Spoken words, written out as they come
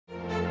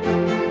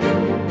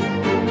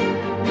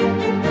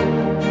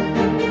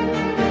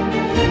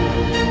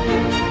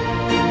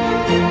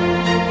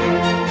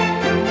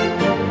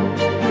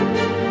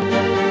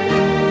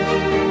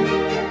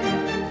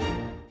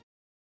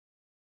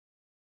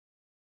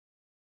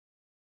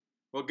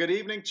Well, good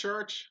evening,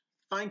 church.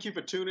 Thank you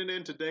for tuning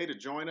in today to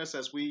join us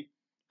as we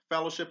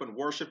fellowship and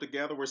worship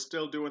together. We're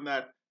still doing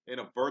that in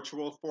a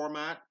virtual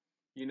format.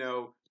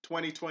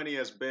 2020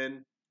 has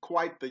been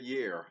quite the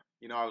year.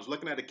 I was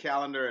looking at the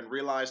calendar and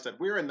realized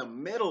that we're in the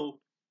middle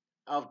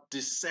of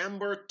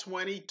December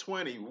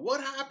 2020.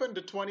 What happened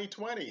to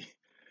 2020?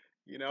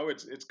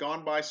 It's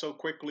gone by so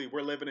quickly.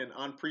 We're living in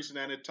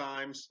unprecedented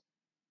times,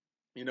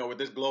 with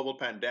this global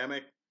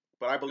pandemic.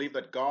 But I believe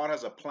that God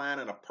has a plan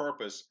and a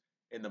purpose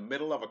in the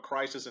middle of a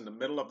crisis, in the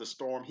middle of the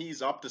storm.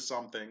 He's up to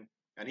something,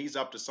 and He's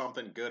up to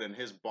something good in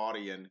His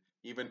body, and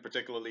even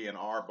particularly in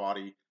our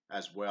body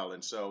as well.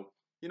 And so,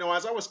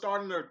 as I was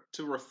starting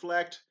to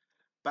reflect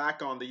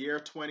back on the year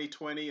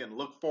 2020 and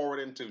look forward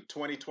into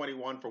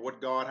 2021 for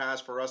what God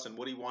has for us and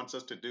what He wants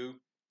us to do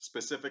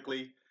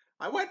specifically,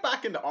 I went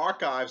back into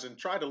archives and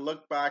tried to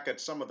look back at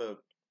some of the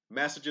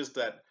messages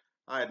that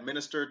I had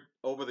ministered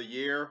over the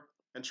year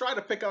and try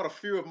to pick out a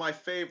few of my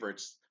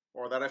favorites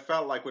or that I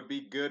felt like would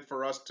be good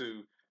for us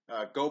to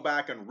go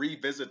back and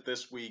revisit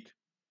this week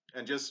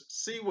and just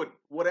see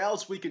what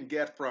else we can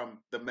get from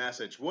the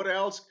message. What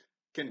else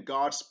can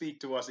God speak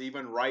to us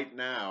even right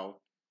now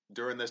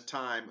during this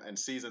time and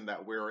season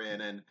that we're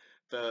in? And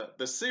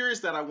the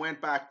series that I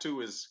went back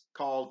to is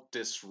called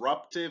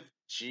Disruptive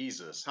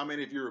Jesus. How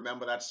many of you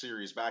remember that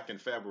series back in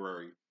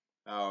February?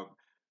 Uh,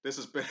 this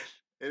has been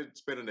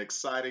it's been an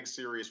exciting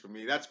series for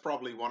me. That's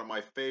probably one of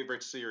my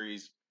favorite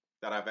series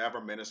that I've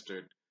ever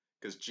ministered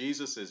because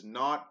Jesus is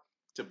not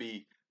to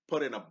be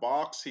put in a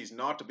box. He's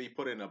not to be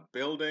put in a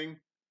building.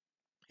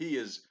 He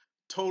is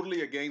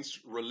totally against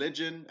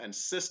religion and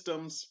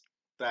systems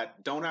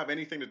that don't have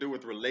anything to do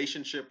with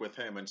relationship with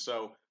him. And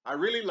so I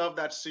really love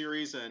that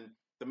series. And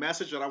the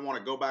message that I want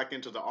to go back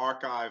into the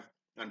archive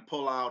and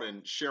pull out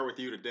and share with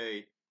you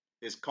today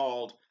is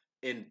called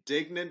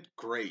Indignant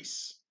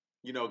Grace.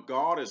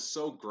 God is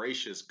so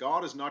gracious.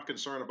 God is not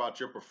concerned about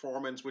your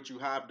performance, what you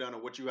have done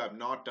and what you have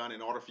not done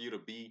in order for you to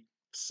be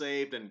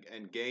saved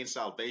and gain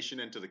salvation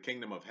into the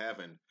kingdom of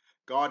heaven.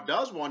 God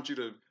does want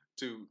you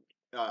to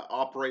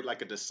operate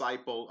like a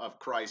disciple of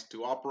Christ,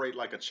 to operate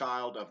like a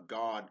child of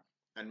God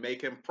and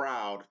make him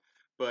proud,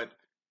 but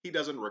he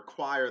doesn't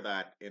require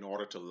that in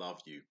order to love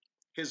you.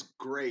 His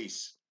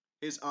grace,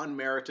 his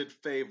unmerited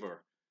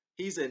favor,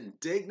 he's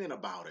indignant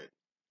about it.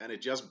 And it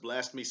just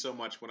blessed me so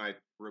much when I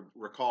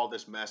recalled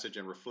this message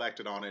and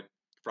reflected on it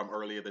from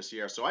earlier this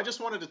year. So I just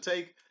wanted to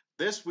take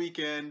this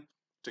weekend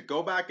to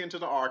go back into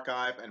the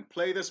archive and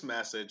play this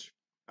message,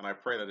 and I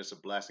pray that it's a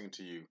blessing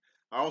to you.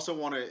 I also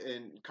want to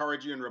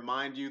encourage you and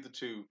remind you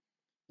to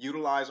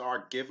utilize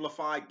our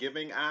Givelify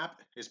giving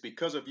app. It's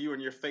because of you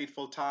and your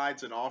faithful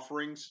tithes and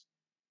offerings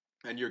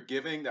and your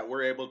giving that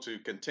we're able to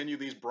continue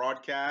these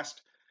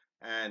broadcasts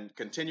and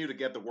continue to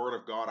get the word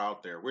of God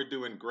out there. We're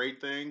doing great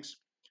things.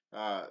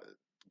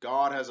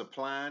 God has a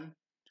plan,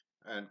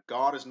 and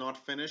God is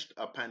not finished.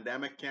 A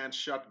pandemic can't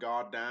shut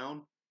God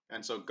down.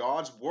 And so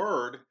God's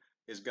word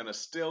is going to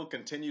still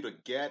continue to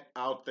get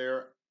out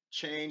there,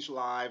 change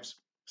lives,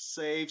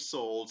 save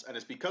souls. And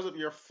it's because of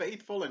your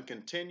faithful and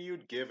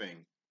continued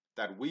giving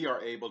that we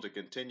are able to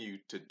continue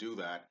to do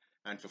that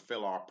and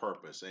fulfill our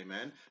purpose.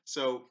 Amen.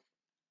 So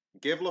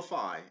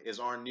Givelify is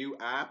our new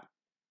app.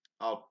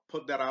 I'll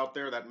put that out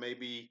there. That may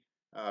be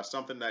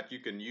something that you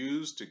can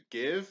use to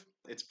give.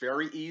 It's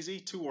very easy,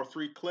 2 or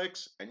 3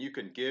 clicks, and you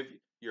can give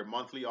your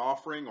monthly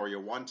offering or your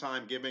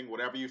one-time giving,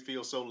 whatever you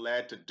feel so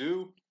led to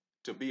do,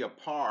 to be a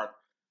part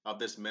of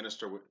this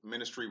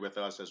ministry with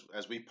us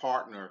as we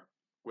partner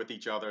with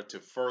each other to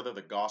further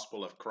the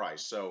gospel of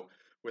Christ. So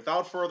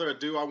without further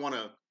ado, I want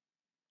to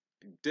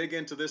dig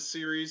into this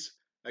series.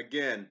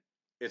 Again,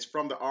 it's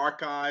from the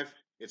archive.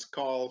 It's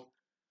called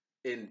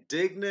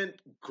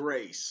Indignant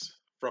Grace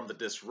from the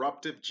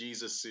Disruptive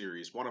Jesus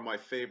series, one of my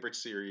favorite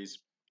series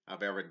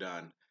I've ever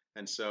done.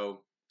 And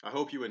so I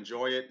hope you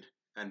enjoy it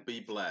and be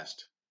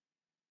blessed.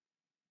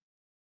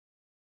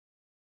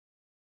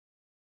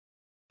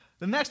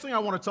 The next thing I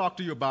want to talk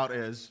to you about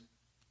is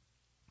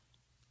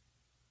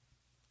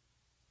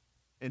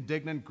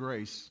indignant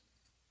grace.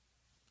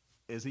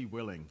 Is he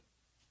willing?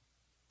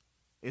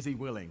 Is he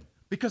willing?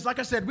 Because like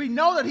I said, we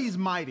know that he's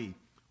mighty.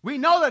 We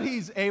know that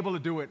he's able to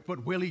do it,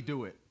 but will he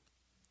do it?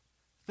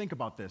 Think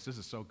about this. This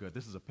is so good.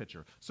 This is a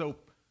picture. So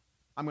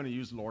I'm going to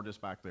use Lourdes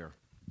back there.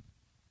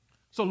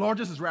 So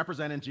Lourdes is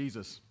representing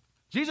Jesus.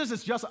 Jesus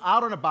is just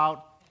out and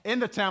about in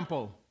the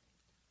temple.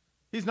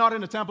 He's not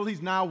in the temple.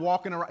 He's now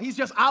walking around. He's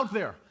just out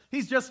there.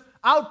 He's just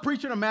out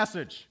preaching a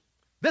message.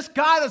 This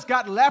guy that's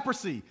got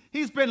leprosy,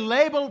 he's been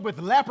labeled with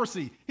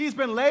leprosy. He's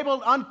been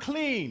labeled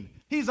unclean.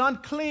 He's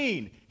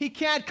unclean. He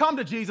can't come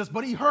to Jesus,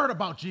 but he heard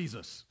about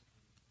Jesus.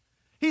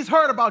 He's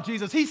heard about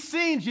Jesus. He's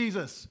seen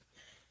Jesus.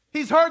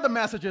 He's heard the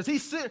messages.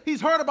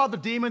 He's heard about the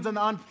demons and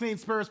the unclean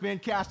spirits being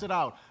casted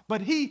out.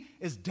 But he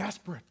is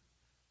desperate.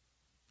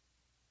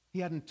 He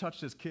hadn't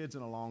touched his kids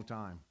in a long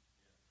time.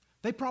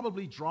 They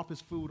probably drop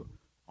his food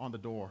on the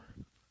door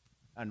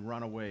and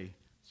run away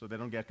so they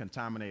don't get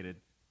contaminated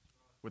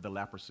with the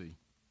leprosy.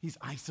 He's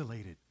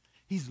isolated.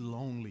 He's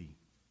lonely.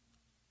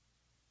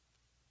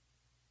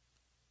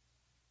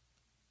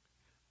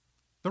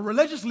 The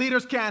religious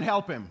leaders can't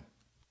help him.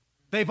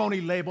 They've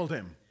only labeled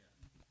him.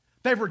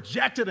 They've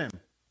rejected him,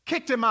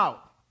 kicked him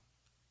out.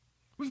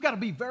 We've got to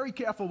be very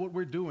careful what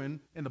we're doing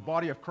in the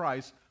body of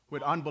Christ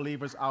with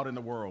unbelievers out in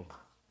the world.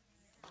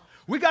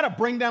 We got to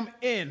bring them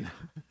in.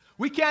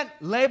 We can't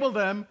label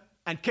them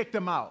and kick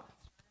them out.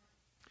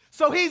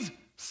 So he's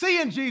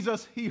seeing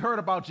Jesus. He heard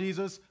about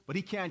Jesus, but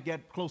he can't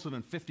get closer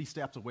than 50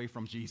 steps away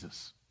from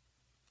Jesus.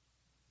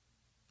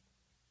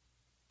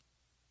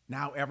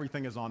 Now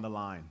everything is on the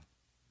line.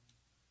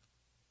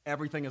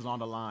 Everything is on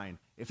the line.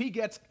 If he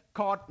gets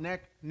caught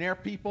near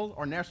people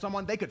or near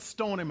someone, they could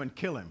stone him and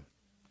kill him.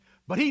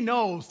 But he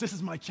knows, this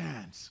is my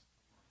chance.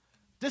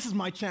 This is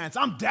my chance.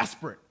 I'm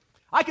desperate.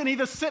 I can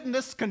either sit in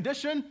this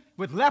condition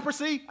with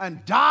leprosy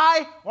and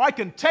die, or I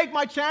can take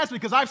my chance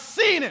because I've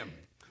seen him.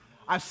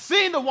 I've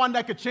seen the one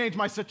that could change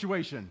my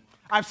situation.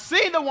 I've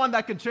seen the one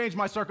that can change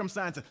my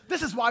circumstances.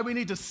 This is why we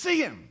need to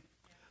see him.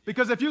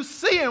 Because if you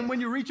see him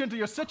when you reach into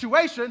your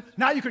situation,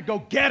 now you could go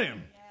get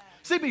him.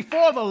 See,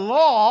 before the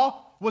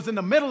law was in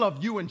the middle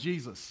of you and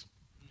Jesus.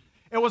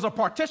 It was a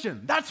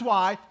partition. That's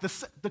why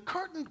the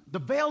curtain, the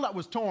veil that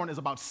was torn is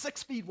about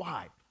 6 feet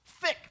wide,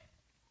 thick.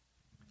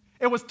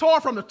 It was torn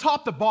from the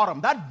top to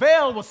bottom. That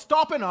veil was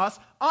stopping us,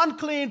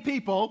 unclean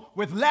people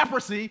with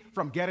leprosy,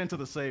 from getting to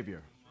the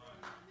Savior.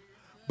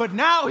 But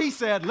now he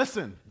said,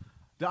 listen,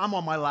 I'm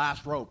on my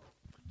last rope.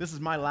 This is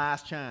my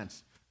last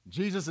chance.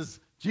 Jesus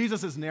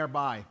is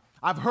nearby.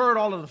 I've heard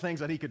all of the things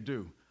that he could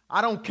do.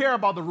 I don't care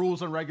about the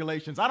rules and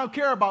regulations. I don't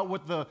care about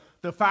what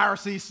the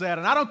Pharisees said.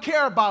 And I don't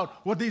care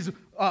about what these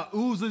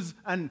oozes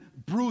and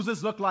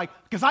bruises look like,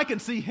 because I can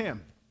see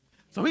him.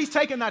 So he's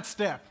taking that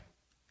step.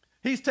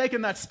 He's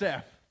taking that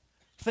step.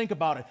 Think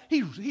about it.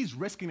 He's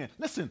risking it.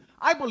 Listen,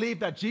 I believe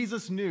that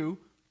Jesus knew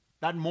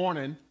that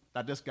morning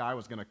that this guy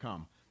was going to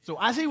come. So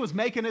as he was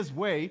making his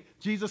way,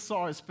 Jesus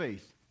saw his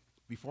faith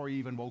before he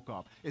even woke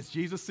up. It's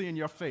Jesus seeing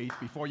your faith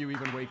before you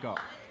even wake up.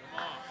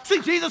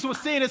 See, Jesus was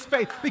seeing his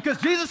faith because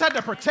Jesus had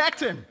to protect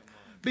him.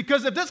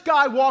 Because if this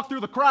guy walked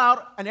through the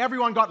crowd and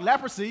everyone got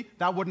leprosy,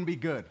 that wouldn't be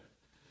good.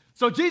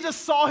 So Jesus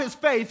saw his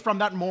faith from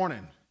that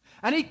morning.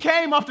 And he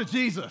came up to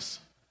Jesus.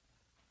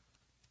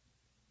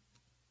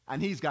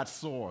 And he's got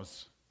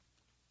sores.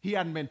 He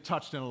hadn't been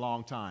touched in a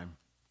long time.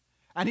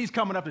 And he's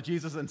coming up to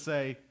Jesus and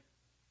say,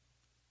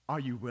 are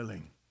you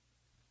willing?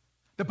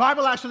 The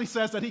Bible actually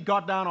says that he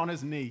got down on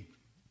his knee.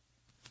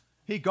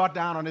 He got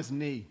down on his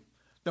knee.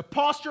 The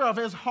posture of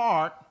his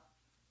heart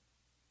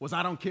was,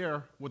 I don't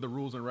care what the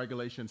rules and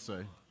regulations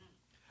say.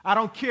 I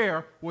don't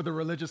care what the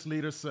religious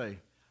leaders say.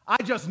 I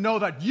just know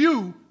that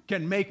you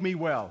can make me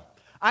well.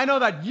 I know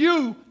that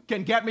you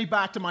can get me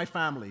back to my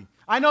family.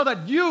 I know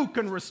that you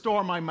can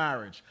restore my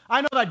marriage.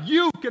 I know that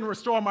you can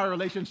restore my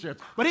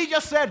relationships. But he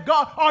just said,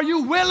 God, are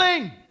you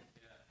willing?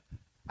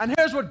 And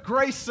here's what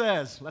grace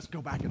says. Let's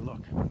go back and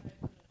look.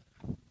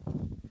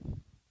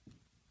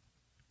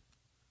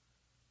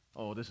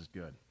 Oh, this is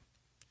good.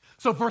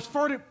 So verse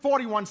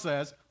 41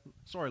 says,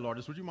 sorry,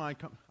 Lourdes, would you mind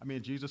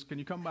Jesus, can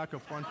you come back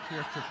up front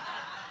here?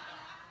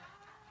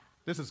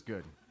 This is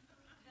good.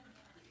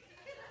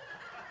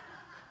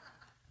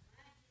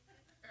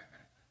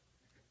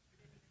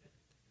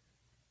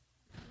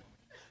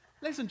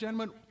 Ladies and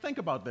gentlemen, think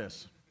about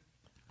this.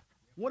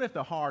 What if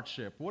the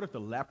hardship, what if the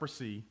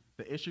leprosy,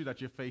 the issue that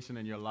you're facing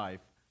in your life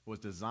was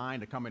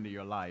designed to come into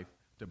your life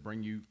to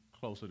bring you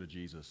closer to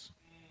Jesus?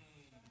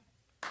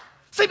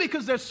 See,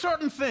 because there's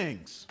certain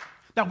things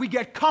that we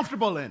get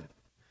comfortable in,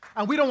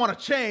 and we don't want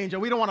to change,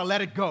 and we don't want to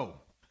let it go,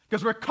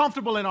 because we're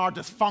comfortable in our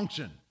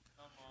dysfunction.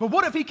 But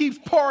what if he keeps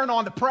pouring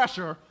on the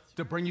pressure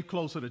to bring you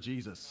closer to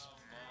Jesus?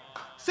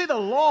 See, the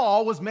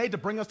law was made to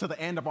bring us to the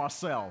end of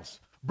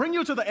ourselves. Bring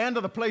you to the end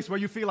of the place where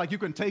you feel like you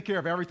can take care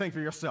of everything for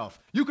yourself.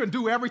 You can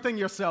do everything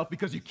yourself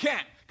because you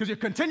can't, because you're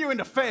continuing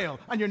to fail,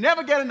 and you're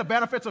never getting the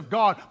benefits of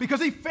God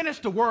because he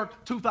finished the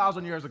work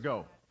 2,000 years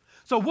ago.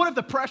 So what if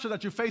the pressure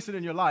that you're facing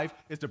in your life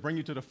is to bring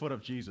you to the foot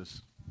of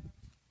Jesus?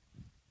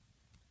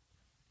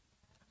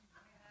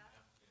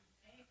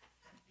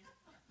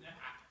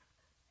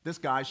 This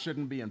guy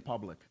shouldn't be in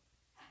public.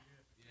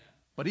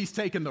 But he's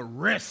taken the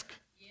risk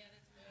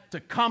to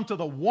come to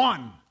the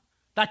one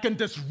that can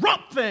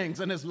disrupt things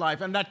in his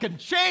life and that can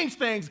change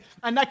things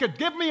and that could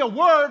give me a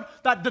word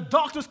that the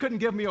doctors couldn't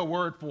give me a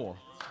word for.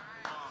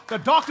 The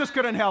doctors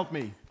couldn't help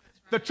me.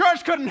 The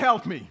church couldn't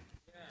help me.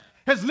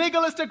 His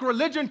legalistic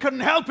religion couldn't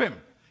help him.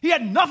 He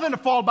had nothing to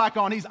fall back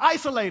on. He's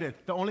isolated.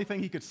 The only thing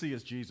he could see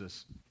is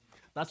Jesus.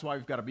 That's why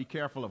we've got to be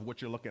careful of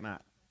what you're looking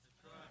at.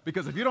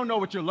 Because if you don't know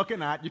what you're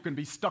looking at, you can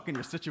be stuck in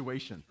your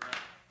situation.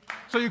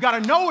 So you got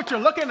to know what you're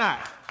looking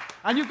at.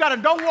 And you've got to,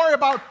 don't worry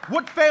about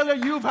what failure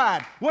you've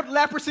had, what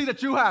leprosy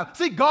that you have.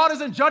 See, God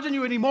isn't judging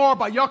you anymore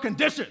by your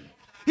condition.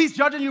 He's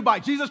judging you by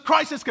Jesus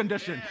Christ's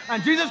condition.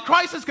 And Jesus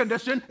Christ's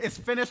condition is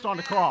finished on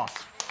the cross.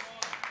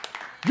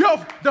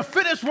 The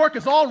finished work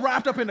is all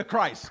wrapped up into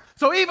Christ.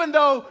 So even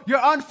though you're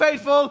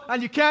unfaithful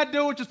and you can't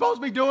do what you're supposed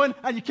to be doing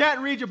and you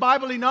can't read your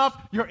Bible enough,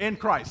 you're in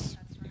Christ.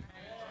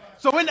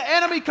 So when the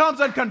enemy comes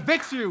and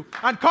convicts you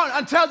and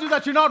tells you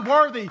that you're not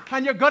worthy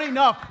and you're good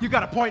enough, you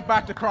got to point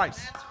back to Christ.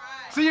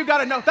 See, you got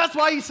to know. That's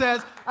why he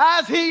says,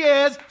 as he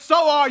is,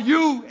 so are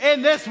you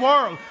in this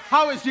world.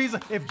 How is Jesus?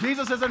 If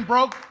Jesus isn't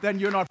broke, then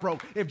you're not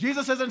broke. If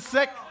Jesus isn't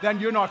sick, then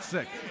you're not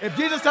sick. If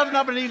Jesus doesn't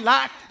have any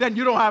lack, then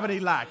you don't have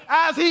any lack.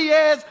 As he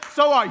is,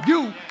 so are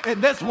you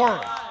in this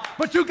world.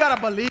 But you got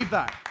to believe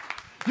that.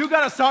 You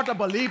got to start to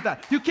believe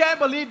that. You can't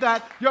believe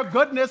that your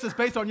goodness is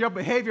based on your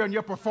behavior and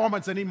your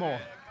performance anymore.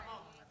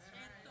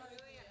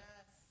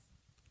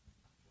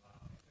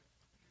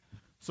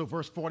 So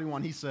verse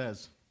 41, he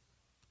says,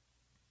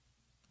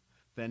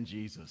 then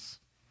Jesus.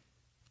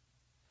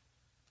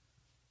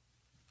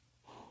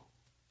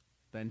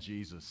 Then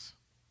Jesus.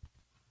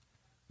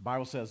 The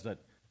Bible says that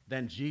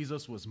then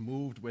Jesus was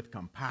moved with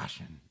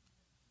compassion.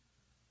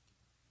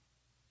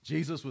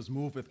 Jesus was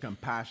moved with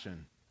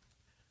compassion,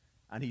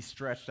 and he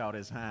stretched out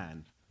his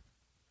hand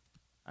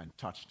and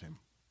touched him.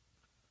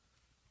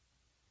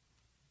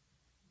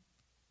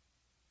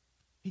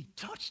 He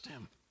touched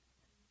him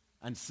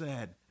and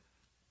said,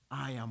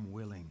 I am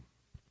willing.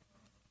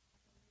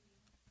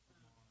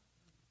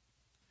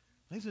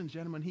 Ladies and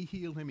gentlemen, he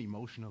healed him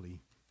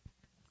emotionally.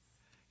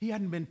 He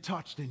hadn't been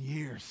touched in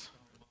years.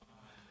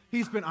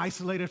 He's been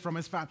isolated from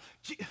his family.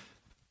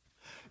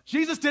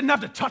 Jesus didn't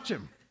have to touch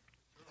him.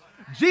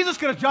 Jesus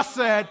could have just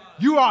said,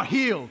 you are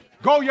healed.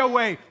 Go your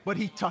way. But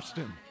he touched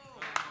him.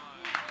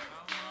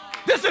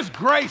 This is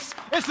grace.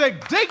 It's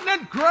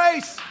indignant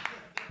grace.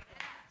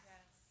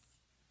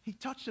 He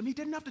touched him. He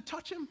didn't have to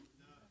touch him.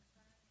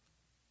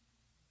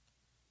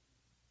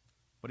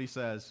 But he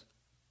says,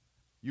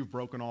 you've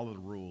broken all of the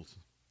rules.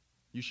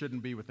 You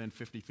shouldn't be within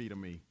 50 feet of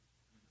me.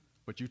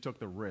 But you took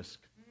the risk.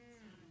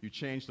 You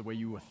changed the way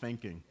you were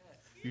thinking.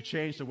 You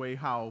changed the way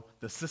how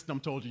the system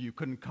told you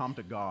couldn't come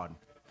to God.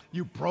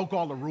 You broke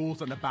all the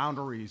rules and the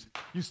boundaries.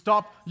 You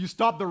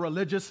stopped the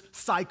religious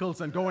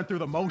cycles and going through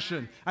the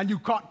motion. And you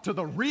got to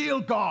the real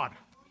God.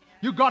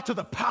 You got to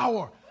the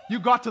power. You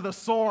got to the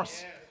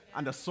source.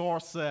 And the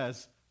source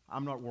says,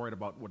 I'm not worried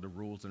about what the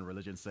rules and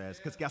religion says.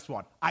 Because guess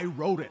what? I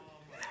wrote it.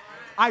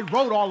 I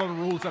wrote all of the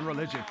rules and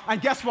religion.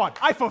 And guess what?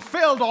 I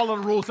fulfilled all of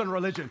the rules and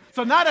religion.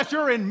 So now that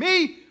you're in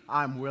me,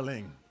 I'm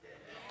willing.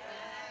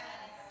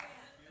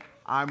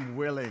 I'm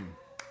willing.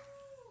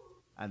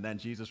 And then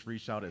Jesus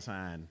reached out his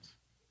hand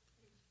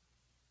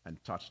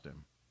and touched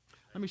him.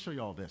 Let me show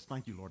you all this.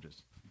 Thank you, Lord.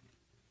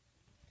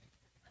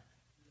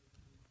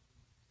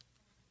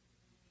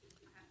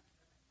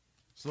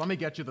 So let me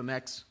get you the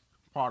next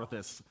part of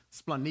this.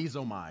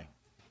 Splanizomai.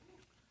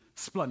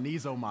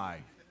 Splanizomai.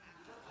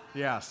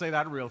 Yeah, say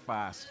that real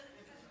fast.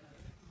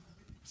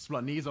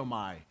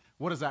 Splanizomai.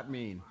 What does that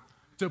mean?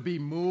 To be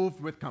moved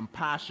with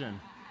compassion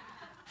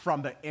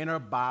from the inner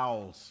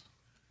bowels.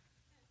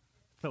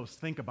 So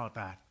think about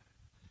that.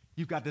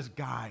 You've got this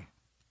guy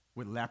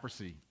with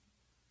leprosy.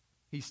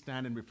 He's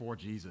standing before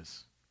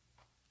Jesus.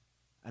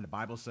 And the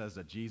Bible says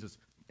that Jesus,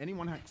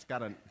 anyone has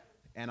got an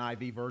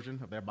NIV version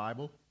of their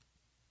Bible?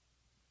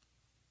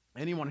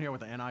 Anyone here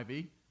with an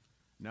NIV?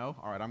 No?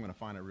 All right, I'm going to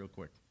find it real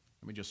quick.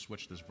 Let me just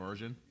switch this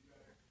version.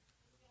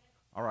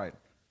 All right,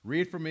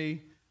 read for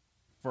me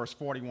verse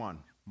 41.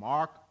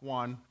 Mark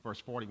 1, verse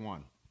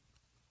 41.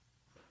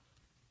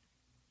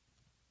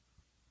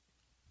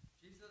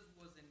 Jesus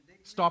was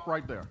indignant. Stop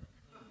right there.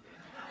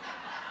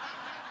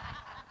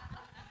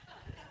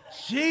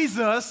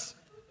 Jesus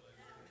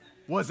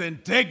was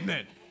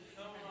indignant.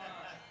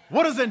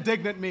 What does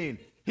indignant mean?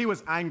 He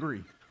was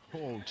angry.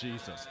 Oh,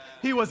 Jesus.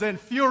 He was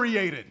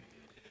infuriated.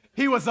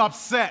 He was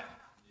upset.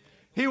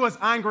 He was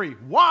angry.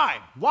 Why?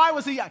 Why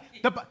was he?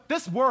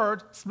 This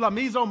word,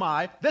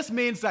 splamizomai, this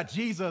means that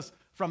Jesus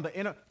from the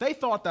inner, they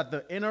thought that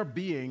the inner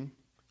being,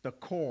 the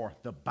core,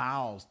 the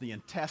bowels, the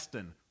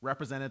intestine,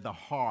 represented the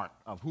heart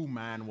of who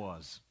man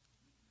was.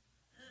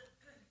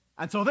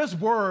 And so this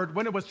word,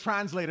 when it was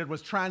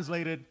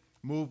translated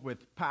moved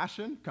with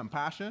passion,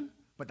 compassion,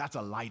 but that's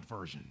a light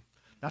version.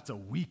 That's a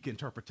weak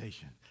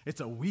interpretation.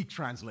 It's a weak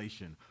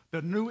translation.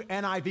 The new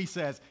NIV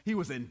says he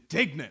was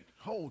indignant.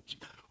 Oh,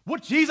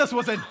 what Jesus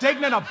was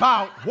indignant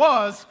about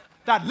was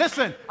that,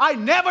 listen, I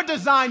never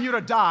designed you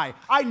to die.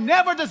 I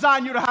never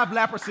designed you to have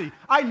leprosy.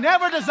 I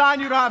never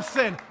designed you to have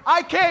sin.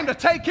 I came to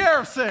take care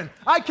of sin.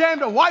 I came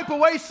to wipe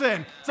away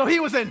sin. So he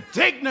was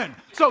indignant.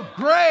 So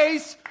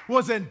grace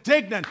was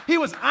indignant. He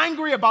was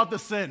angry about the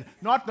sin.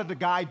 Not that the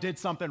guy did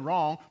something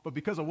wrong, but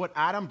because of what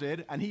Adam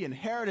did, and he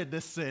inherited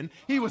this sin,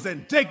 he was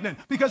indignant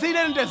because he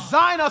didn't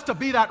design us to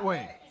be that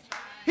way.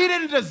 He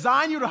didn't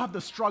design you to have the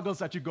struggles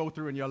that you go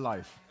through in your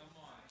life.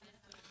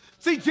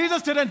 See,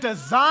 Jesus didn't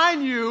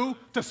design you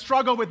to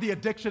struggle with the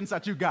addictions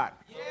that you got.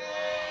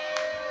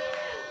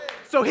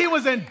 So he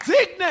was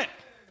indignant.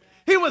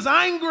 He was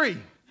angry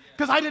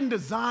because I didn't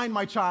design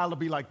my child to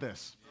be like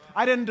this.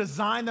 I didn't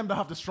design them to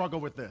have to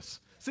struggle with this.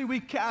 See, we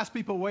cast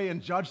people away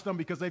and judge them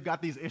because they've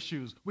got these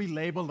issues. We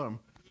label them.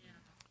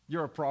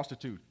 You're a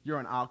prostitute. You're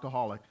an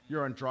alcoholic.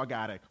 You're a drug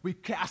addict. We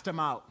cast them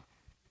out.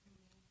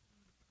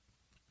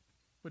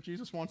 But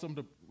Jesus wants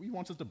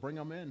us to bring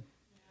them in.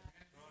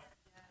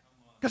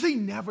 Because he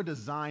never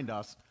designed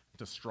us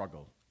to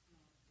struggle.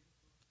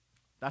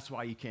 That's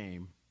why he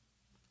came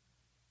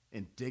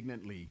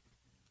indignantly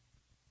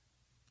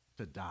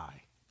to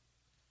die.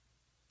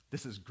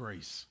 This is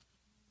grace.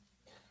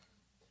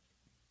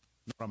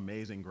 Not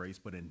amazing grace,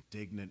 but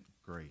indignant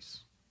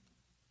grace.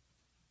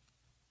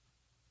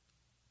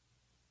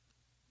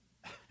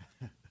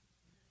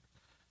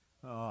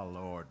 Oh,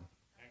 Lord.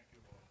 Thank you,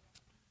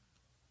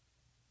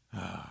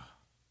 Lord.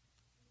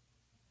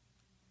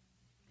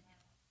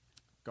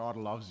 God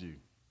loves you.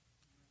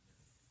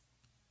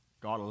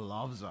 God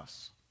loves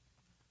us.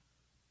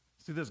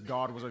 See, this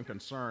God wasn't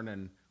concerned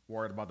and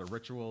worried about the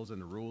rituals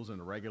and the rules and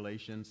the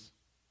regulations.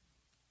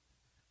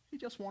 He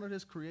just wanted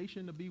his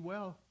creation to be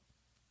well.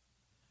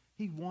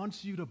 He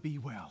wants you to be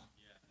well.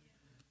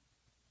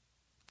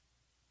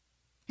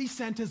 He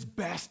sent his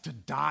best to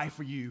die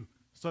for you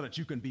so that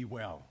you can be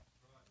well.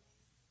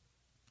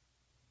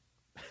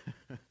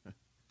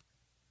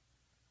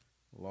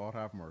 Lord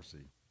have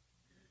mercy.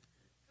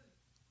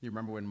 You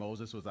remember when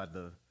Moses was at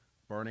the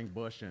burning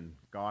bush and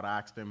God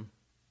asked him,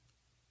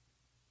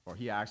 or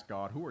he asked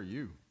God, who are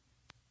you?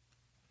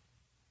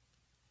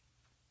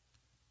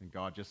 And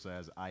God just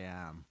says, I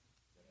am.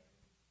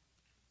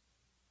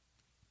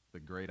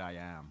 The great I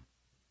am.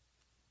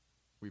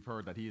 We've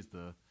heard that he is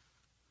the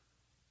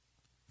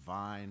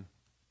vine.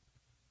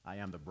 I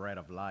am the bread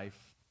of life.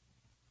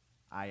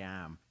 I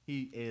am.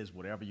 He is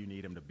whatever you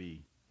need him to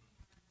be.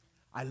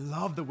 I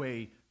love the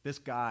way this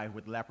guy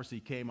with leprosy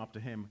came up to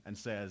him and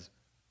says,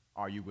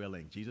 are you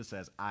willing? Jesus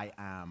says, I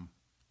am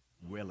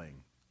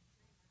willing.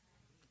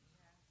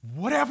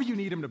 Whatever you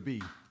need him to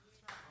be,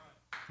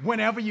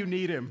 whenever you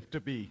need him to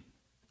be,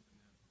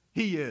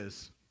 he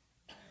is.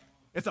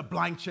 It's a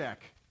blank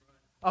check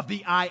of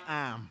the I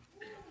am,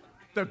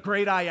 the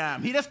great I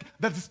am.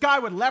 This guy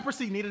with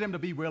leprosy needed him to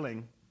be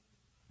willing,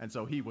 and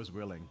so he was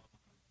willing.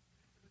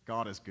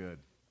 God is good.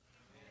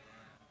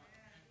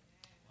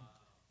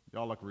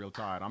 Y'all look real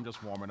tired. I'm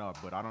just warming up,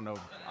 but I don't know.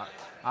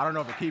 I don't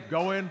know if to keep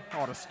going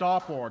or to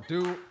stop or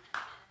do.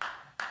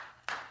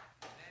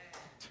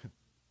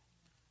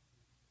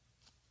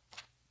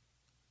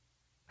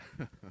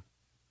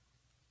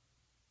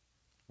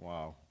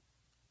 Wow.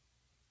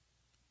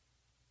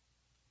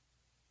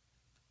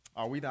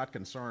 Are we that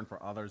concerned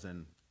for others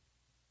in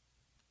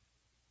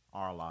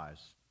our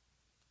lives?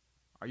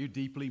 Are you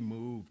deeply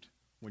moved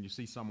when you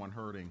see someone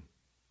hurting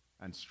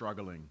and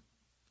struggling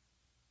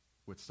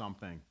with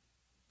something?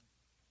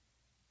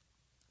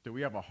 Do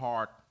we have a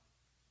heart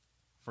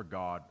for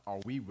God?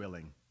 Are we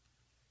willing?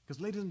 Because,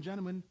 ladies and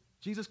gentlemen,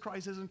 Jesus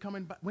Christ isn't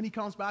coming back. When he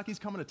comes back, he's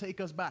coming to take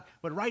us back.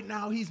 But right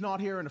now, he's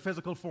not here in a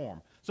physical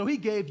form. So he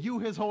gave you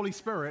his Holy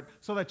Spirit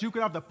so that you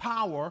could have the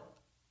power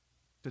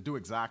to do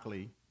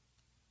exactly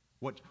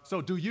what.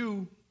 So do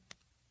you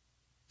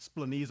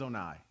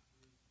splenizonai?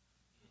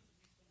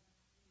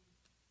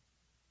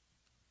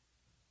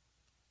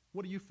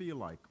 What do you feel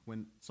like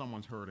when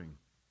someone's hurting?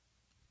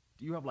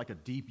 Do you have like a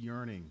deep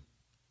yearning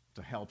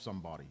to help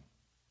somebody?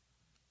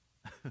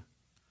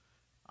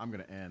 I'm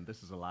going to end.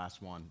 This is the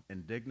last one.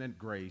 Indignant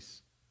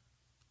grace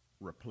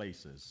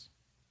replaces.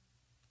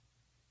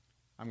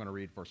 I'm going to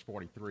read verse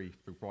 43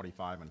 through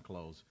 45 and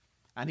close.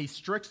 And he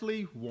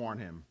strictly warned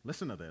him.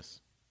 Listen to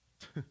this.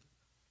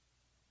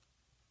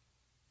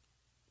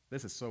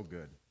 This is so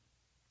good.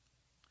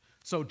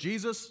 So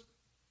Jesus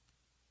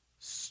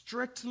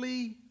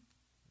strictly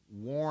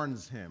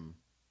warns him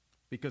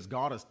because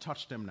God has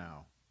touched him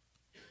now.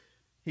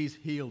 He's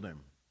healed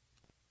him.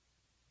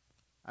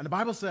 And the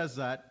Bible says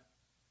that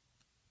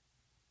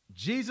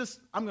Jesus,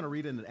 I'm going to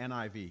read it in the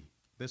NIV,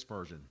 this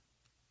version.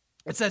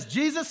 It says,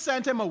 Jesus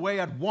sent him away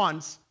at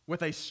once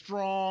with a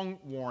strong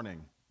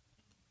warning.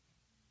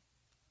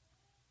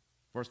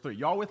 Verse 3.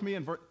 Y'all with me?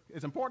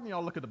 It's important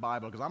y'all look at the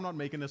Bible because I'm not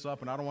making this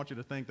up and I don't want you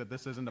to think that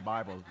this isn't the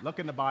Bible. Look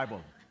in the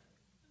Bible.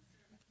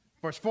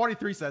 Verse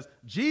 43 says,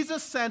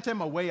 Jesus sent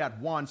him away at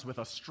once with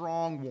a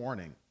strong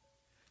warning.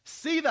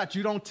 See that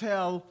you don't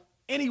tell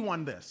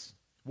anyone this.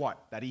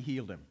 What? That he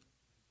healed him.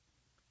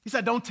 He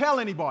said, don't tell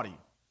anybody.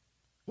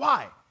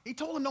 Why? He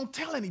told him don't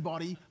tell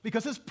anybody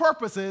because his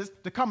purpose is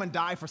to come and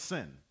die for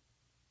sin.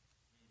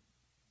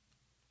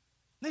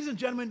 Ladies and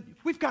gentlemen,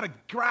 we've got to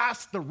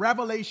grasp the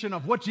revelation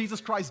of what Jesus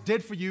Christ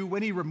did for you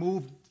when he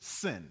removed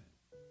sin.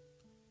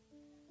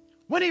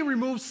 When he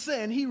removed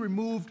sin, he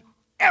removed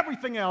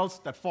everything else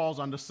that falls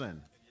under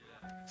sin.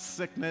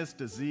 Sickness,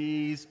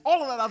 disease,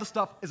 all of that other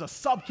stuff is a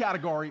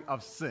subcategory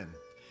of sin.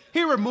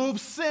 He removed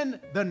sin,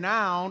 the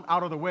noun,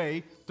 out of the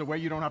way to where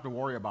you don't have to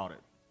worry about it.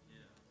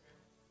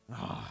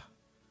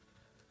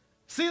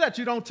 See that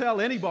you don't tell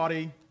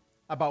anybody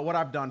about what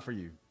I've done for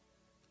you.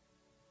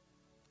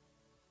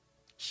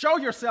 Show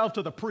yourself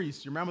to the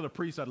priest. You remember the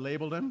priest that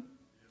labeled him?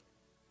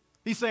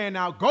 He's saying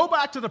now, go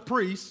back to the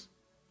priest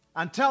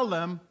and tell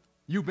them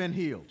you've been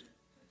healed.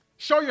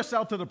 Show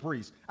yourself to the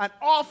priest and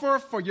offer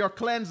for your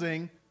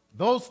cleansing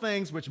those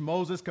things which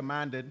Moses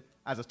commanded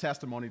as a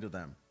testimony to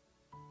them.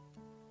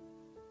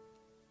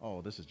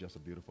 Oh, this is just a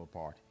beautiful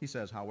part. He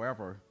says,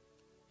 however,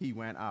 he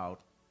went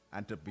out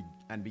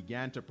and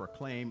began to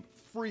proclaim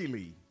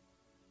freely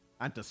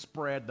and to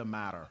spread the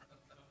matter,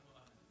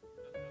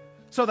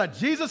 so that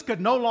Jesus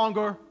could no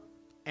longer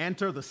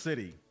enter the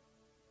city.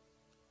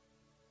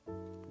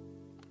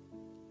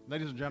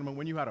 ladies and gentlemen,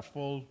 when you had a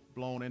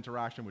full-blown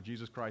interaction with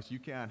Jesus Christ, you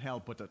can't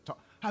help but to talk.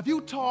 Have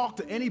you talked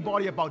to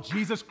anybody about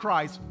Jesus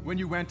Christ when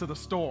you went to the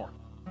store?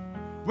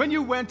 When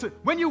you went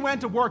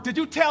to work, did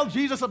you tell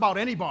Jesus about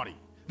anybody?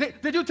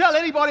 Did you tell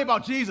anybody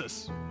about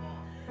Jesus?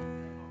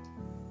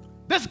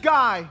 This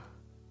guy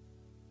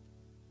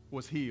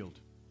was healed.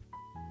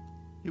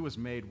 He was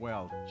made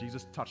well.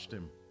 Jesus touched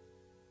him.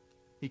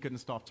 He couldn't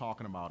stop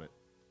talking about it.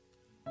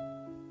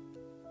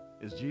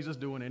 Is Jesus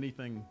doing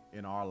anything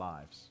in our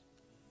lives?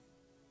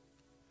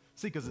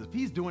 See, because if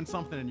he's doing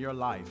something in your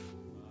life,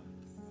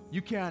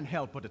 you can't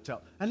help but to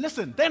tell. And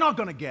listen, they're not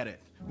going to get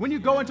it. When you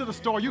go into the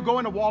store, you go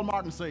into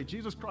Walmart and say,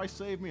 Jesus Christ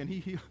saved me, and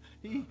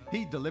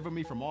he delivered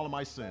me from all of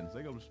my sins.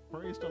 They go,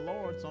 praise the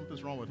Lord,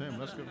 something's wrong with him.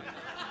 Let's go.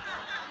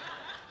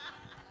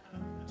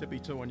 Tippy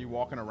toe when you're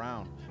walking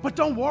around. But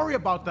don't worry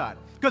about that,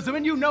 because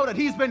when you know that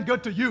he's been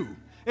good to you,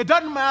 it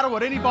doesn't matter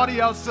what anybody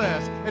else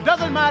says. It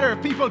doesn't matter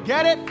if people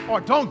get it or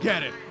don't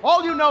get it.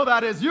 All you know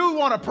that is you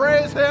want to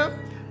praise him.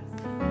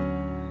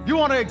 You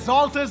want to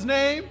exalt his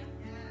name,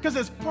 because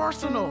it's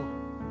personal.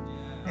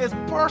 It's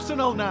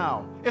personal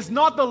now. It's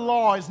not the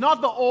law. It's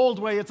not the old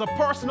way. It's a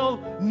personal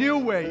new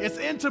way. It's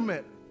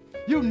intimate.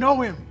 You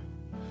know him.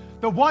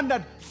 The one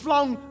that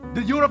flung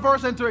the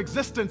universe into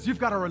existence. You've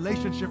got a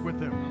relationship with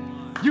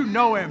him. You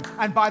know him.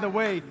 And by the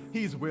way,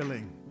 he's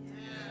willing.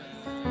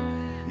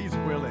 He's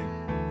willing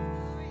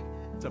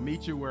to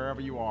meet you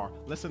wherever you are.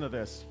 Listen to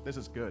this. This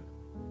is good.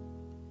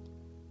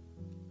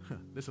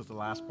 This is the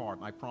last part,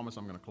 and I promise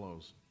I'm going to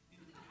close.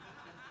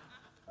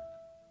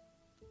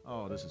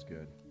 Oh, this is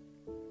good.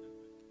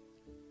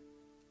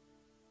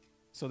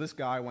 So this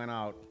guy went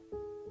out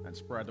and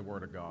spread the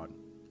word of God.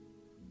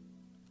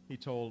 He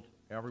told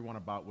everyone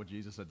about what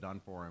Jesus had done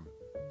for him.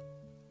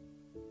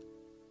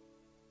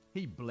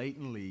 He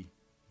blatantly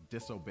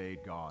disobeyed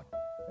God.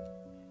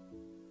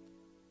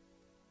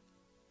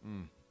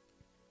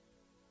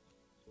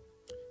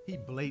 He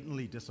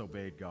blatantly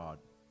disobeyed God.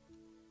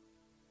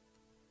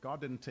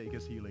 God didn't take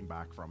his healing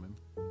back from him.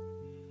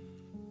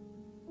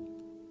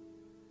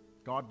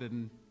 God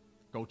didn't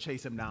go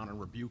chase him down and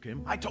rebuke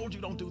him. I told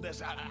you don't do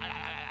this.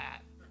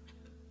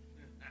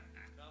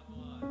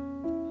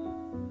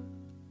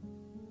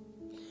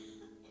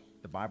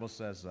 The Bible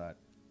says that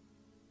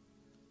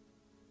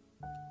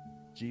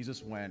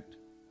Jesus went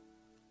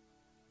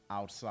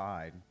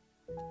outside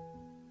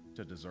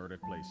to deserted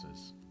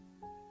places.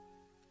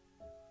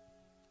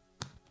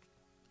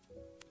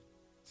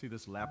 See,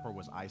 this leper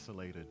was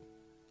isolated,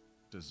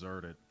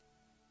 deserted,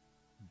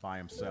 by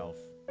himself,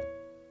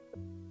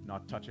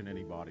 not touching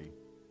anybody,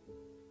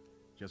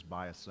 just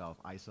by himself,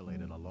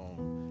 isolated,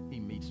 alone.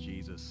 He meets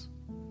Jesus.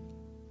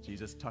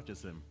 Jesus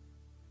touches him,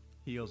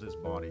 heals his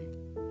body,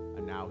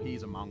 and now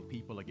he's among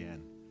people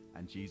again,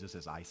 and Jesus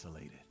is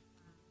isolated.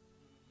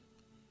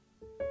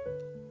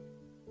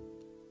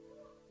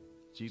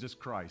 Jesus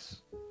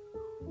Christ,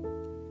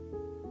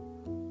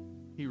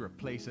 he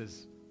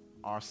replaces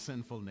our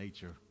sinful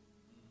nature,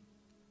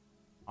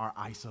 our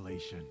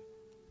isolation,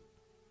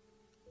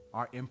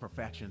 our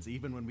imperfections,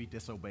 even when we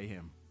disobey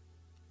him.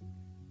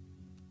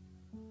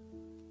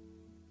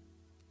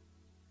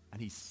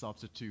 And he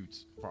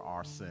substitutes for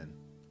our sin.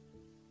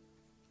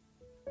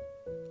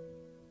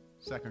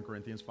 2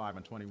 Corinthians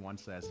 5:21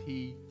 says,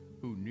 he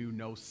who knew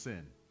no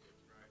sin,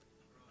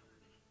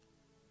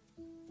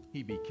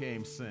 he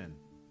became sin,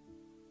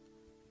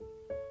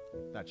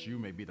 that you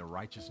may be the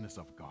righteousness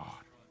of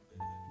God.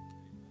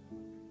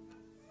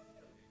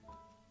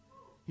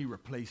 He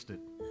replaced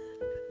it.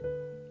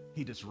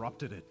 He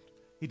disrupted it.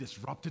 He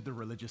disrupted the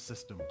religious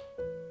system.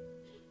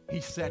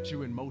 He set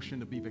you in motion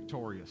to be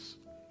victorious.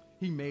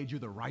 He made you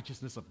the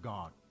righteousness of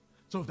God.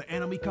 So if the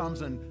enemy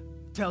comes and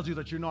tells you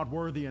that you're not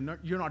worthy and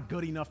you're not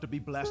good enough to be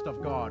blessed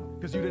of God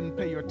because you didn't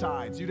pay your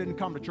tithes, you didn't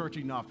come to church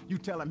enough, you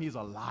tell him he's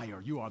a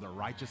liar. You are the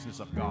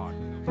righteousness of God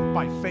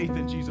by faith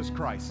in Jesus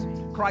Christ.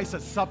 Christ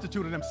has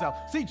substituted himself.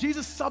 See,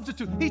 Jesus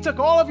substituted. He took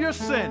all of your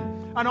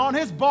sin, and on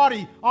his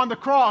body on the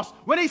cross,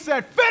 when he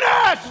said,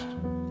 finished,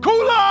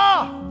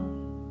 kula,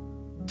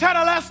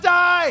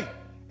 tetelestai,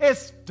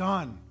 it's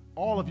done.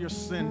 All of your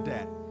sin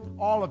debt,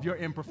 all of your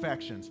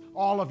imperfections,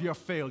 all of your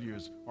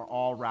failures are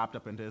all wrapped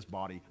up into his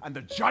body. And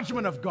the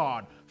judgment of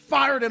God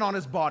fired in on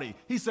his body.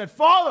 He said,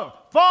 Father,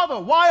 Father,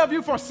 why have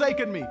you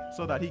forsaken me?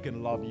 So that he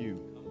can love you.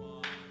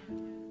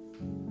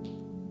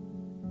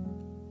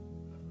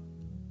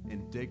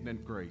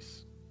 Indignant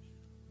grace.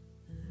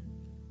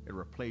 It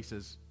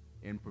replaces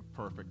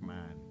imperfect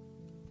man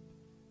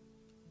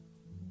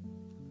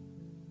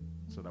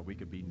so that we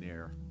could be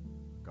near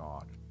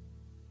God.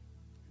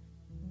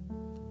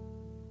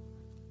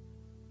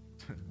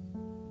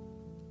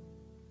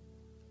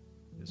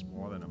 It's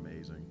more than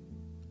amazing.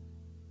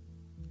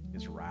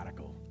 It's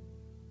radical.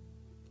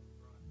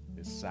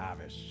 It's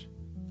savage.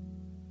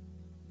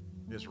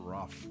 It's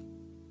rough.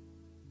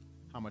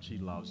 How much he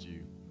loves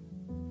you.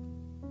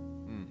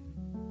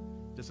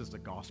 This is the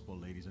gospel,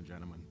 ladies and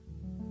gentlemen.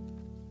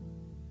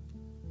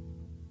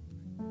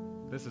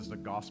 This is the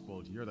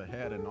gospel. You're the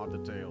head and not the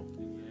tail.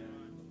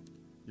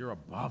 You're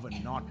above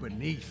and not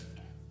beneath.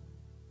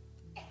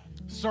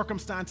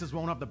 Circumstances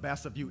won't have the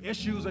best of you.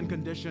 Issues and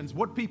conditions,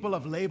 what people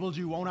have labeled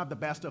you won't have the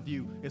best of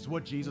you. It's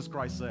what Jesus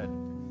Christ said.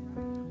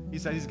 He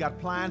said he's got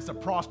plans to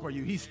prosper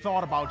you. He's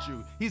thought about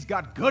you. He's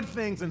got good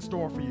things in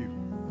store for you.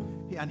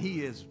 And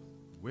he is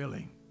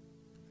willing.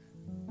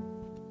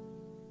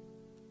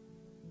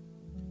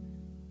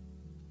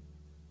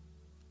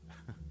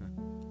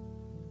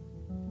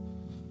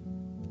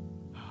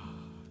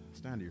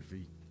 Stand to your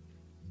feet.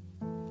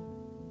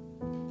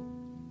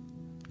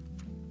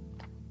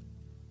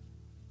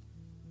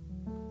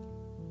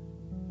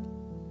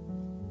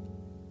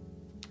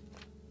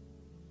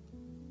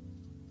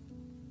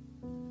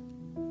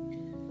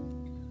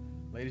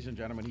 Ladies and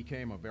gentlemen, he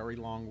came a very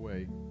long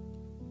way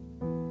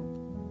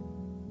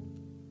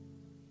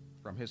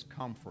from his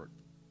comfort.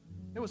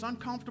 It was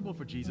uncomfortable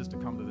for Jesus to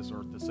come to this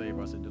earth to save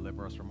us and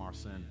deliver us from our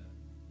sin.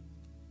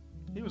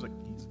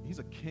 He's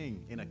a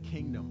king in a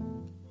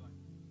kingdom.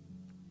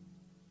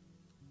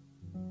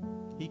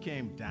 He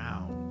came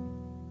down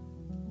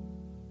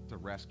to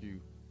rescue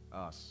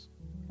us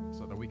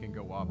so that we can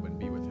go up and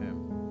be with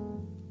him.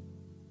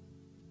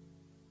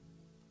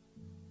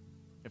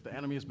 If the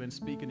enemy has been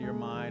speaking to your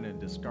mind and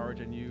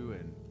discouraging you,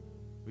 and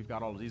we've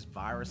got all of these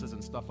viruses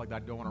and stuff like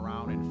that going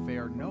around, and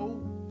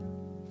no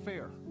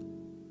fear.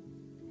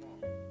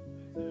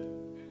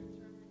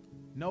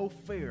 No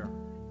fear.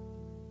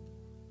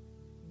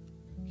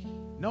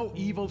 No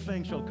evil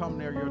thing shall come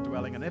near your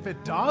dwelling. And if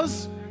it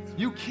does,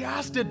 you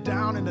cast it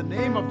down in the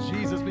name of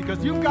Jesus,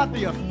 because you've got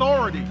the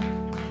authority.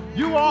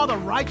 You are the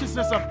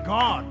righteousness of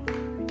God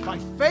by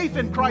faith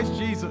in Christ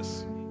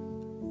Jesus.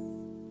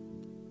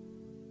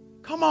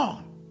 Come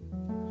on.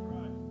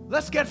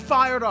 Let's get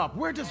fired up.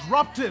 We're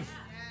disruptive.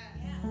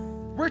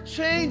 We're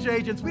change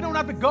agents. We don't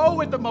have to go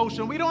with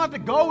emotion. We don't have to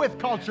go with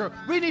culture.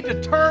 We need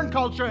to turn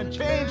culture and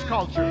change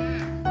culture.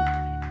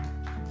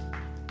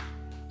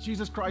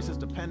 Jesus Christ is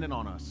dependent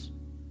on us.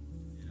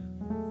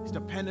 He's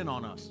dependent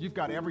on us. You've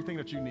got everything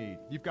that you need.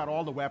 You've got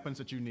all the weapons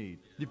that you need.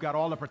 You've got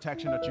all the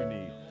protection that you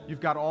need. You've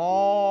got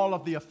all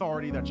of the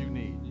authority that you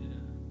need.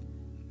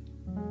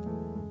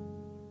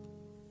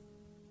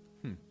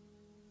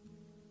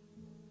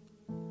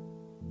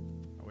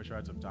 I wish I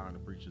had some time to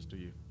preach this to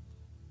you.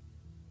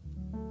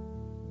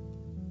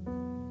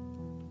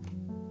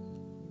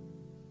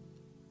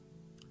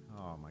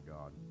 Oh my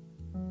God.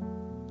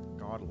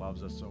 God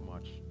loves us so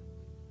much.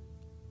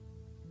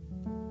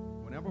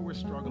 Whenever we're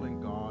struggling,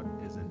 God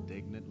is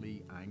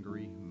indignantly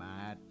angry,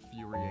 mad,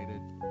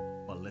 furiated,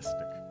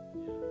 ballistic.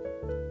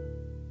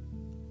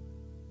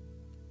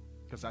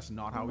 Because that's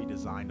not how he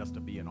designed us to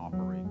be and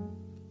operate.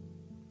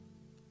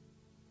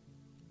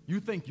 You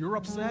think you're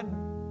upset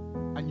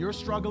and you're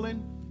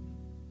struggling?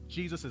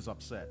 Jesus is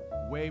upset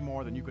way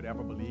more than you could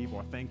ever believe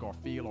or think or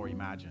feel or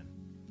imagine.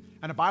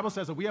 And the Bible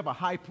says that we have a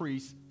high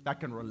priest that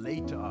can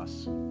relate to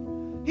us.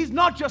 He's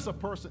not just a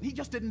person. He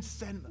just didn't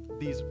send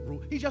these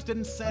rules. He just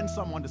didn't send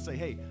someone to say,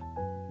 hey,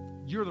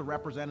 you're the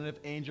representative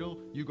angel.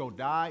 You go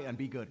die and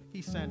be good.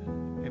 He sent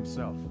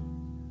himself.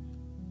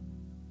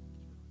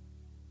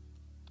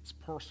 It's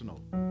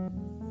personal.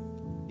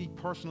 He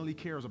personally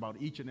cares about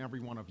each and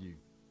every one of you.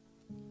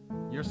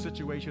 Your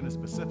situation is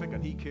specific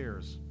and he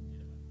cares.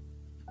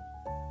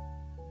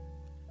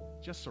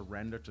 Just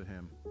surrender to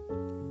him.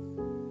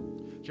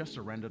 Just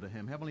surrender to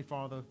him. Heavenly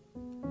Father,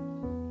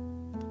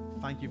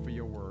 thank you for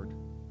your word.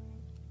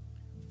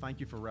 Thank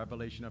you for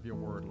revelation of your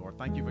word, Lord.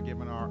 Thank you for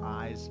giving our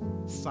eyes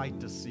sight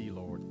to see,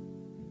 Lord.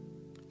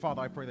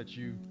 Father, I pray that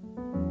you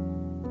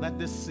let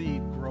this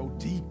seed grow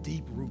deep,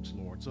 deep roots,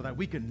 Lord, so that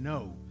we can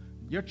know,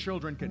 your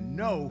children can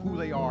know who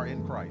they are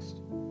in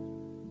Christ.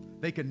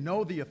 They can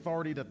know the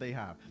authority that they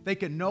have. They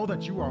can know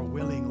that you are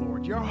willing,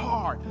 Lord. Your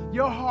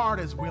heart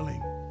is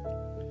willing.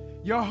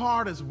 Your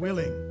heart is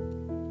willing.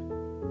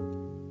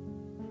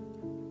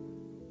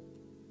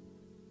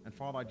 And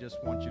Father, I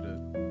just want you to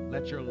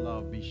let your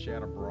love be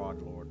shed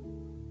abroad, Lord.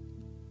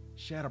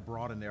 Shed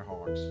abroad in their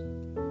hearts.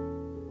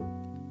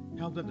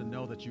 Help them to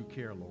know that you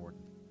care, Lord.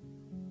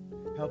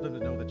 Help them to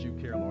know that you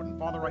care, Lord. And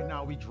Father, right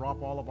now we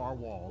drop all of our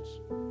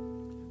walls.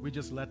 We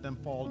just let them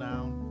fall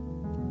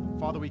down.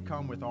 Father, we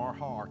come with our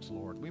hearts,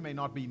 Lord. We may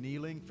not be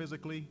kneeling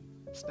physically,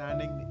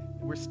 standing.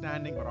 We're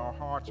standing, but our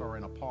hearts are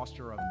in a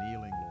posture of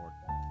kneeling, Lord.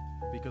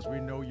 Because we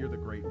know you're the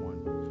great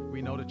one.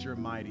 We know that you're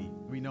mighty.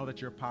 We know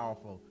that you're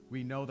powerful.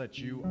 We know that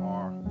you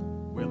are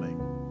willing.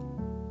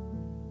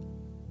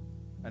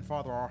 And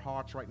Father, our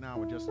hearts right now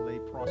would just lay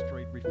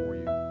prostrate before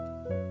you.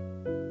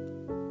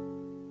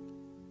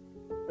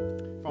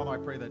 Father, I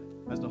pray that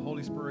as the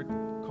Holy Spirit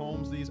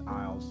combs these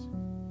aisles,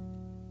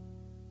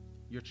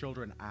 your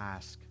children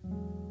ask.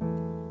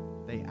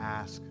 They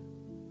ask.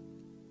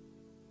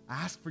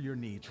 Ask for your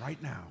needs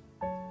right now.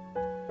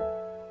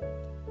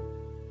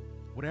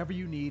 Whatever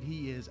you need,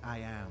 he is I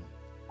am.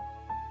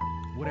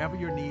 Whatever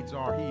your needs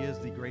are, he is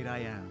the great I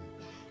am.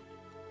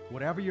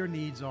 Whatever your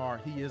needs are,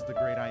 he is the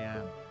great I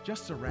am.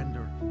 Just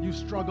surrender. You've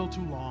struggled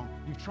too long.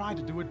 You've tried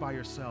to do it by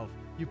yourself.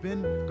 You've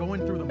been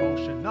going through the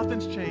motion.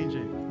 Nothing's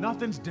changing.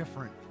 Nothing's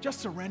different.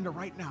 Just surrender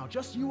right now.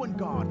 Just you and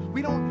God.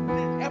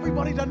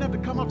 Everybody doesn't have to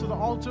come up to the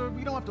altar.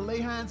 We don't have to lay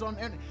hands on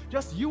any.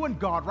 Just you and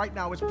God right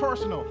now. It's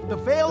personal. The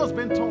veil has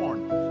been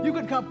torn. You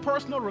can have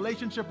personal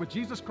relationship with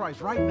Jesus Christ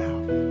right now.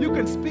 You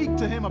can speak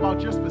to him about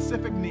your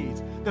specific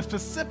needs, the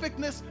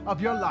specificness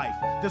of your life,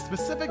 the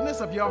specificness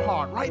of your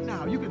heart. Right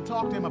now, you can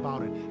talk to him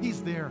about it.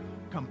 He's there,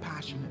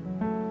 compassionate.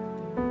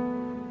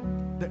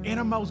 The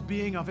innermost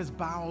being of his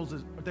bowels,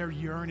 they're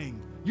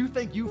yearning. You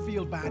think you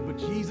feel bad, but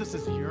Jesus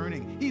is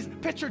yearning.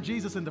 Picture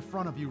Jesus in the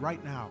front of you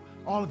right now.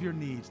 All of your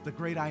needs, the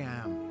great I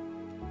am.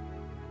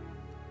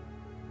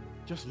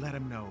 Just let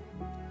him know.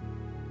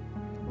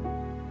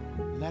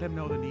 Let him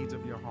know the needs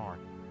of your heart.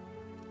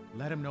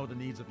 Let him know the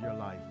needs of your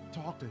life.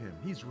 Talk to him.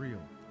 He's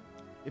real.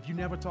 If you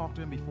never talked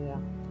to him before,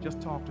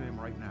 just talk to him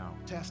right now.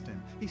 Test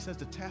him. He says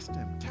to test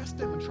him. Test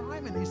him and try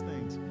him in these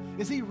things.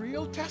 Is he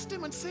real? Test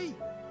him and see.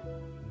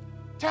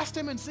 Test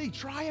him and see.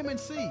 Try him and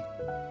see.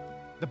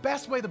 The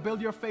best way to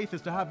build your faith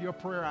is to have your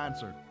prayer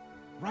answered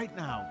right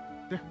now.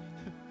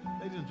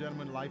 Ladies and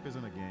gentlemen, life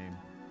isn't a game.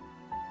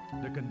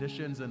 The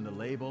conditions and the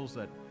labels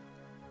that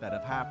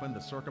have happened,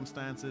 the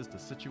circumstances, the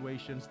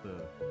situations,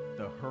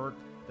 the hurt,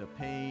 the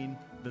pain,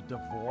 the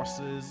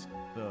divorces,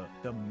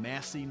 the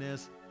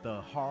messiness,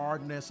 the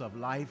hardness of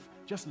life,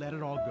 just let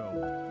it all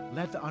go.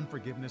 Let the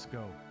unforgiveness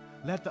go.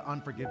 Let the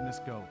unforgiveness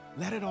go.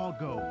 Let it all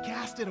go.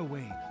 Cast it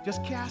away.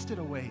 Just cast it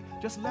away.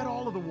 Just let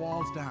all of the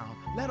walls down.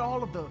 Let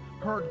all of the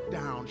hurt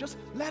down. Just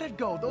let it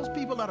go. Those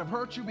people that have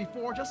hurt you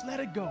before, just let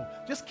it go.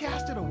 Just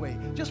cast it away.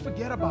 Just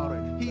forget about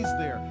it. He's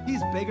there.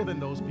 He's bigger than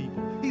those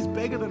people. He's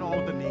bigger than all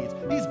of the needs.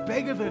 He's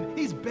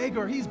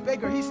bigger.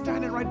 He's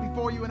standing right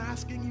before you and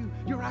asking you.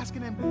 You're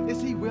asking him,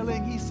 is he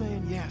willing? He's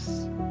saying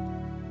yes.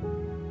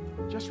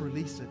 Just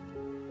release it.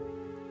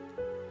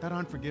 That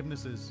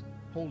unforgiveness is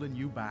holding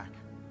you back.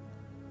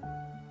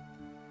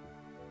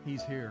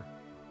 He's here.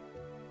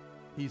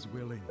 He's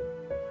willing.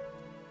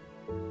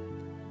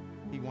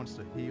 He wants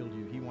to heal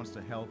you. He wants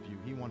to help you.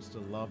 He wants to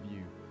love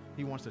you.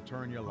 He wants to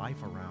turn your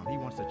life around. He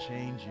wants to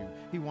change you.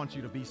 He wants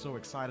you to be so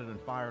excited and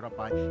fired up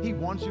He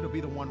wants you to be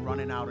the one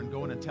running out and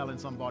going and telling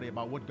somebody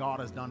about what God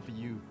has done for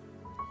you.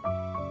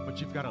 But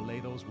you've got to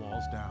lay those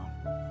walls down.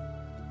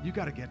 You've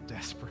got to get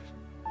desperate.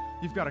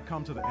 You've got to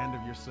come to the end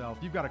of yourself.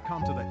 You've got to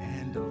come to the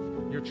end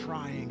of your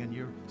trying and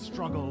your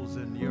struggles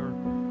and your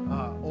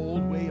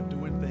old way of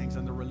doing things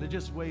and the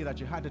religious way that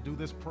you had to do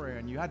this prayer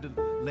and you had to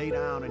lay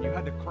down and you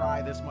had to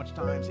cry this much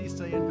times. He's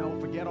saying, no,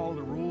 forget all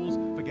the rules,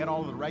 forget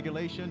all the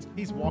regulations.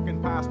 He's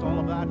walking past all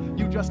of that.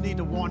 You just need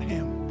to want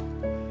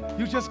him.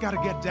 You just got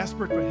to get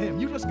desperate for him.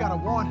 You just got to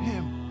want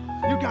him.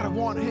 You got to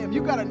want him.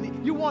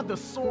 You want the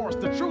source,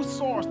 the true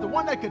source, the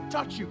one that could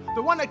touch you,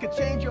 the one that could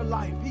change your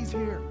life. He's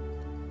here.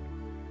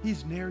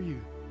 He's near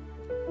you.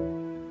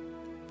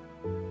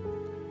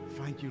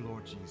 Thank you,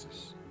 Lord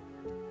Jesus.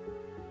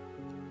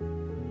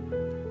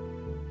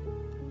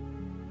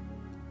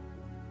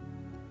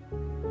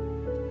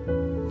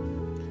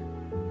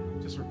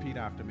 Just repeat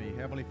after me.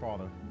 Heavenly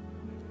Father,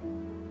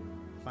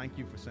 thank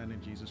you for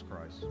sending Jesus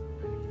Christ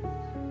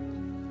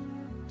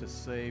to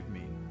save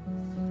me,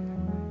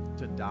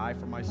 to die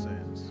for my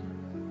sins,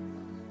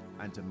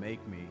 and to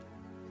make me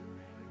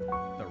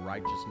the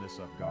righteousness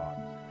of God.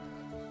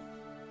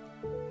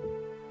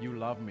 You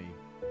love me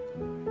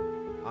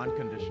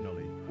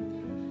unconditionally,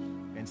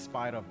 in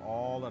spite of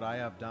all that I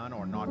have done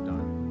or not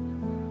done.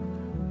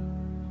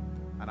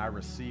 And I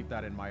receive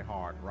that in my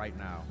heart right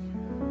now.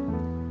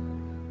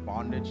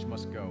 Bondage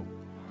must go.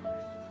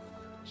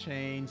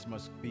 Chains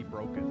must be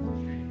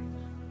broken.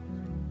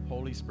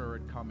 Holy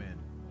Spirit, come in.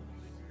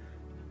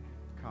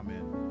 Come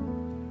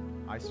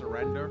in. I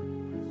surrender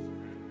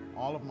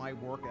all of my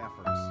work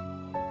efforts,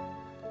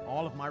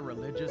 all of my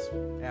religious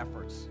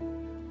efforts,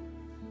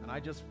 and I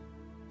just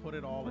put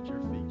it all at your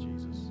feet,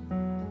 Jesus.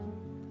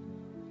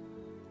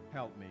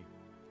 Help me.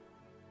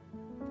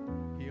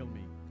 Heal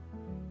me.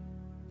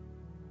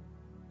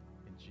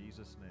 In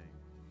Jesus' name.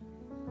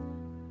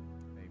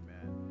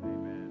 Amen.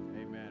 Amen.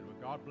 Amen. Well,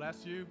 God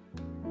bless you.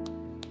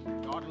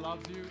 God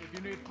loves you. If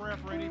you need prayer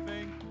for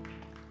anything,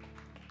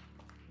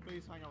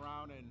 please hang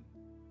around and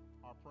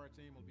our prayer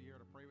team will be here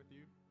to pray with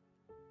you.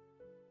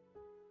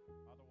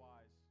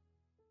 Otherwise,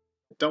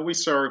 don't we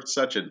serve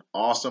such an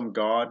awesome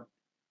God?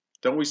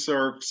 Don't we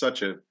serve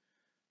such a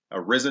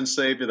risen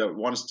Savior that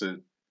wants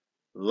to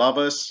love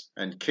us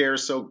and care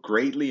so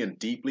greatly and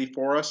deeply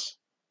for us?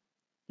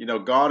 You know,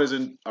 God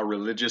isn't a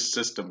religious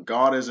system.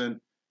 God isn't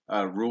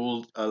a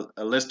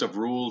list of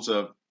rules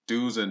of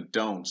do's and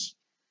don'ts.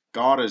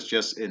 God is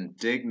just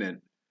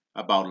indignant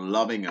about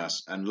loving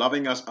us and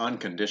loving us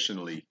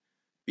unconditionally,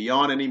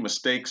 beyond any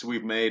mistakes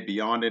we've made,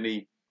 beyond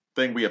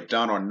anything we have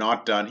done or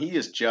not done. He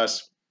is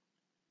just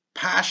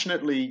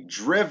passionately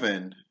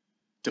driven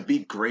to be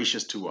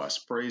gracious to us.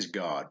 Praise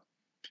God.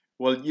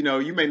 Well, you know,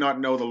 you may not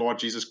know the Lord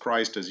Jesus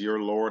Christ as your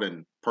Lord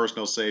and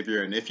personal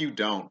Savior. And if you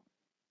don't,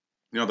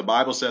 you know, the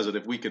Bible says that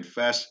if we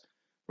confess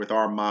with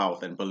our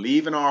mouth and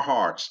believe in our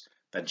hearts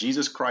that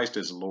Jesus Christ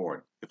is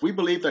Lord, if we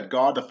believe that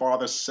God the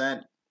Father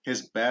sent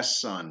his best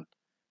Son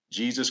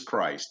Jesus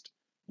Christ,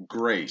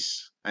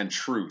 grace, and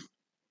truth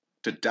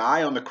to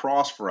die on the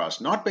cross for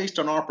us, not based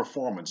on our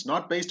performance,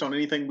 not based on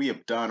anything we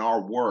have done,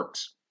 our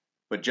works,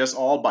 but just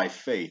all by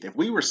faith. If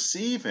we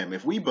receive him,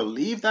 if we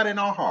believe that in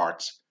our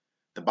hearts,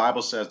 the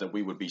Bible says that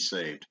we would be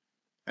saved.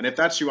 And if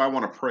that's you, I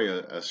want to pray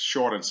a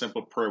short and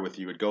simple prayer with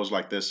you. It goes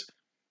like this.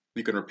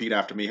 You can repeat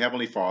after me.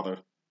 Heavenly Father,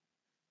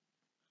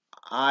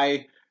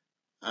 I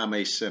am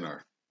a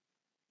sinner.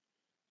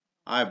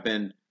 I've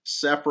been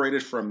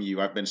separated from you.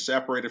 I've been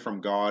separated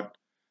from God,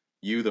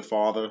 you the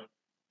Father.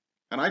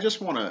 And I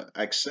just want to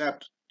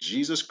accept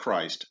Jesus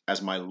Christ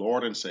as my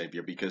Lord and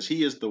Savior because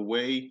he is the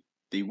way,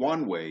 the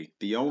one way,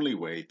 the only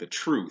way, the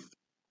truth,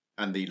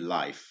 and the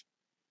life.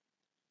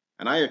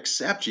 And I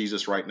accept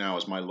Jesus right now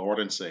as my Lord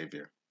and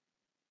Savior.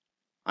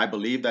 I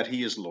believe that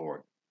he is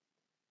Lord.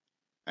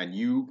 And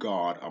you,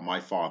 God, are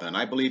my Father. And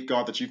I believe,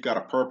 God, that you've got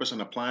a purpose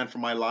and a plan for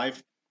my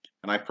life.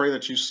 And I pray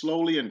that you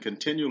slowly and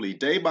continually,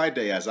 day by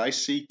day, as I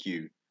seek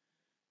you,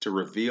 to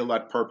reveal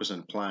that purpose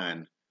and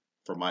plan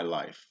for my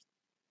life.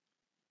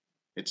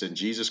 It's in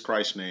Jesus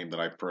Christ's name that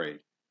I pray.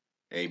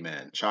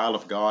 Amen. Child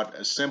of God,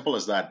 as simple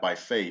as that, by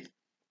faith,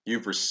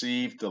 you've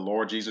received the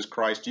Lord Jesus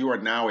Christ. You are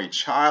now a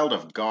child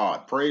of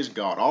God. Praise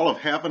God. All of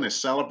heaven is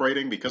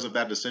celebrating because of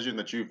that decision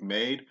that you've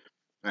made.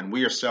 And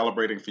we are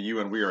celebrating for you,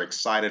 and we are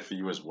excited for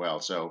you as well.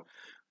 So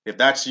if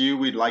that's you,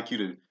 we'd like you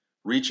to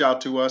reach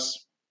out to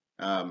us.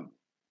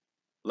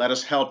 Let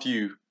us help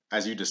you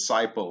as you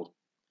disciple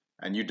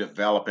and you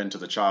develop into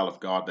the child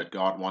of God that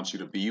God wants you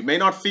to be. You may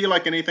not feel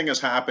like anything has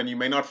happened. You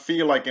may not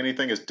feel like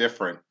anything is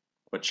different.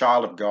 But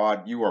child of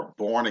God, you are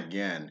born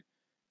again.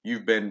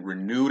 You've been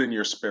renewed in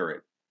your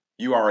spirit.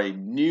 You are a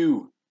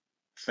new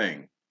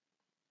thing,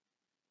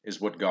 is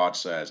what God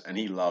says. And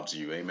he loves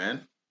you.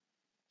 Amen.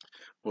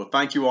 Well,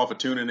 thank you all for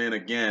tuning in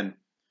again.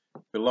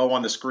 Below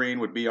on the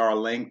screen would be our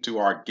link to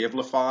our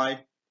Givelify.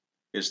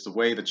 It's the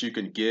way that you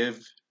can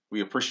give.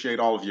 We appreciate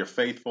all of your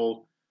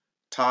faithful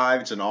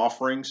tithes and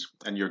offerings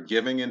and your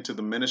giving into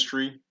the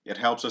ministry. It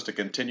helps us to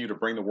continue to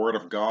bring the word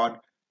of God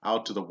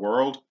out to the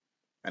world.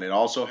 And it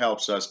also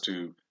helps us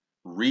to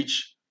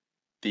reach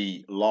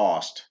the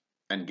lost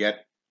and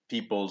get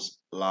people's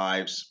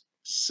lives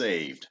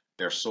saved,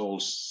 their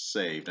souls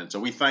saved. And so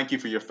we thank you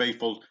for your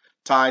faithful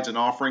tithes and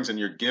offerings and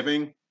your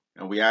giving.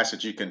 And we ask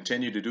that you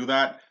continue to do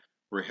that.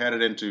 We're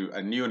headed into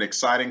a new and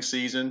exciting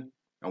season,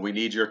 and we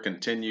need your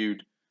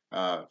continued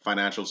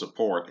financial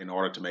support in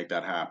order to make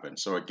that happen.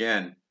 So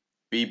again,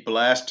 be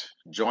blessed.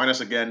 Join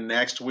us again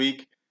next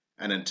week.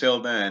 And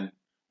until then,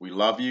 we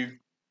love you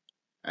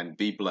and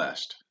be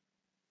blessed.